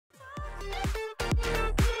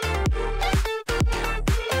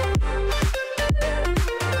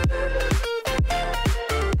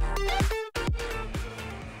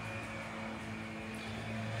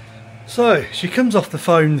So she comes off the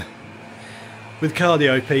phone with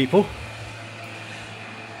cardio people.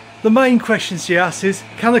 The main question she asks is,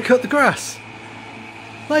 can I cut the grass?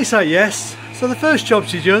 They say yes, so the first job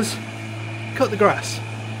she does, cut the grass.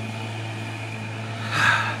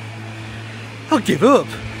 I'll give up.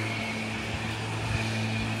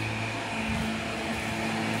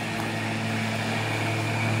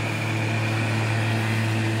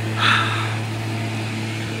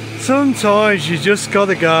 Sometimes you just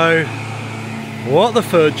gotta go, what the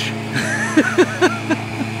fudge?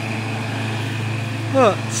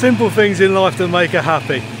 Look, simple things in life that make her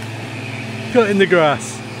happy. Cutting the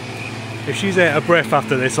grass. If she's out of breath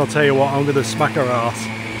after this, I'll tell you what, I'm gonna smack her ass.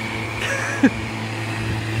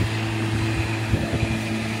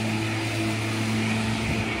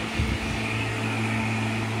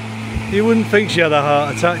 You wouldn't think she had a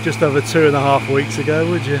heart attack just over 2.5 weeks ago,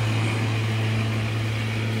 would you?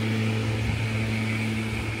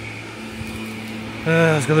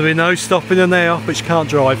 There's going to be no stopping her now, but she can't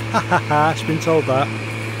drive. Ha ha ha, she's been told that.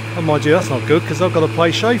 Oh mind you, that's not good because I've got to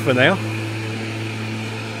play chauffeur now.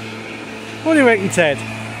 What do you reckon, Ted?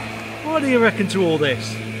 What do you reckon to all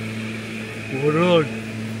this? What on?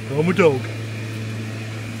 I'm a dog.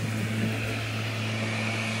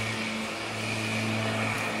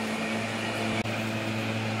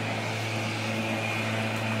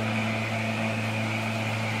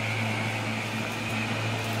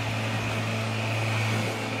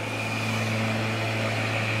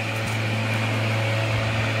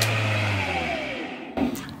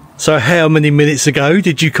 So how many minutes ago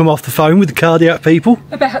did you come off the phone with the cardiac people?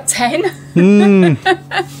 About 10.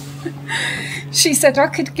 She said I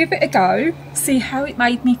could give it a go, see how it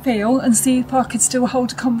made me feel and see if I could still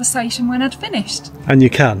hold a conversation when I'd finished. And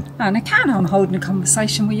you can? And I can. I'm holding a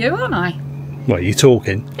conversation with you, aren't I? Well, you're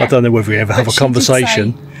talking. Yeah. I don't know whether we ever have a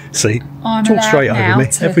conversation. See, talk straight over me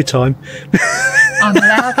every time. I'm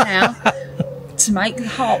allowed now to make the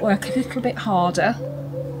heart work a little bit harder,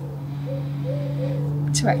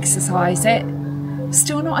 to exercise it.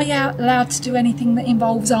 Still not allowed to do anything that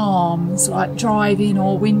involves arms, like driving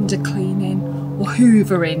or window cleaning or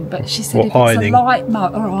hoovering, but she said if it's a light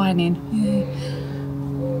mower, or ironing, yeah.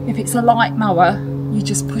 If it's a light mower, you're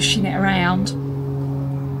just pushing it around.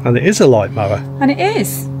 And it is a light mower. And it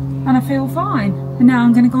is. And I feel fine. And now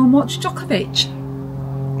I'm going to go and watch Djokovic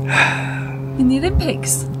in the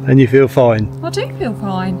Olympics. And you feel fine? I do feel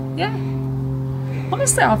fine, yeah.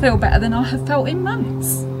 Honestly, I feel better than I have felt in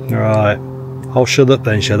months. Right. I'll shut up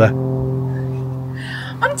then, shall I?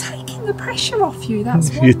 I'm taking the pressure off you, that's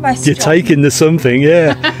one less You're job. taking the something,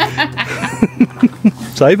 yeah.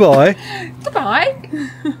 Say bye. Goodbye.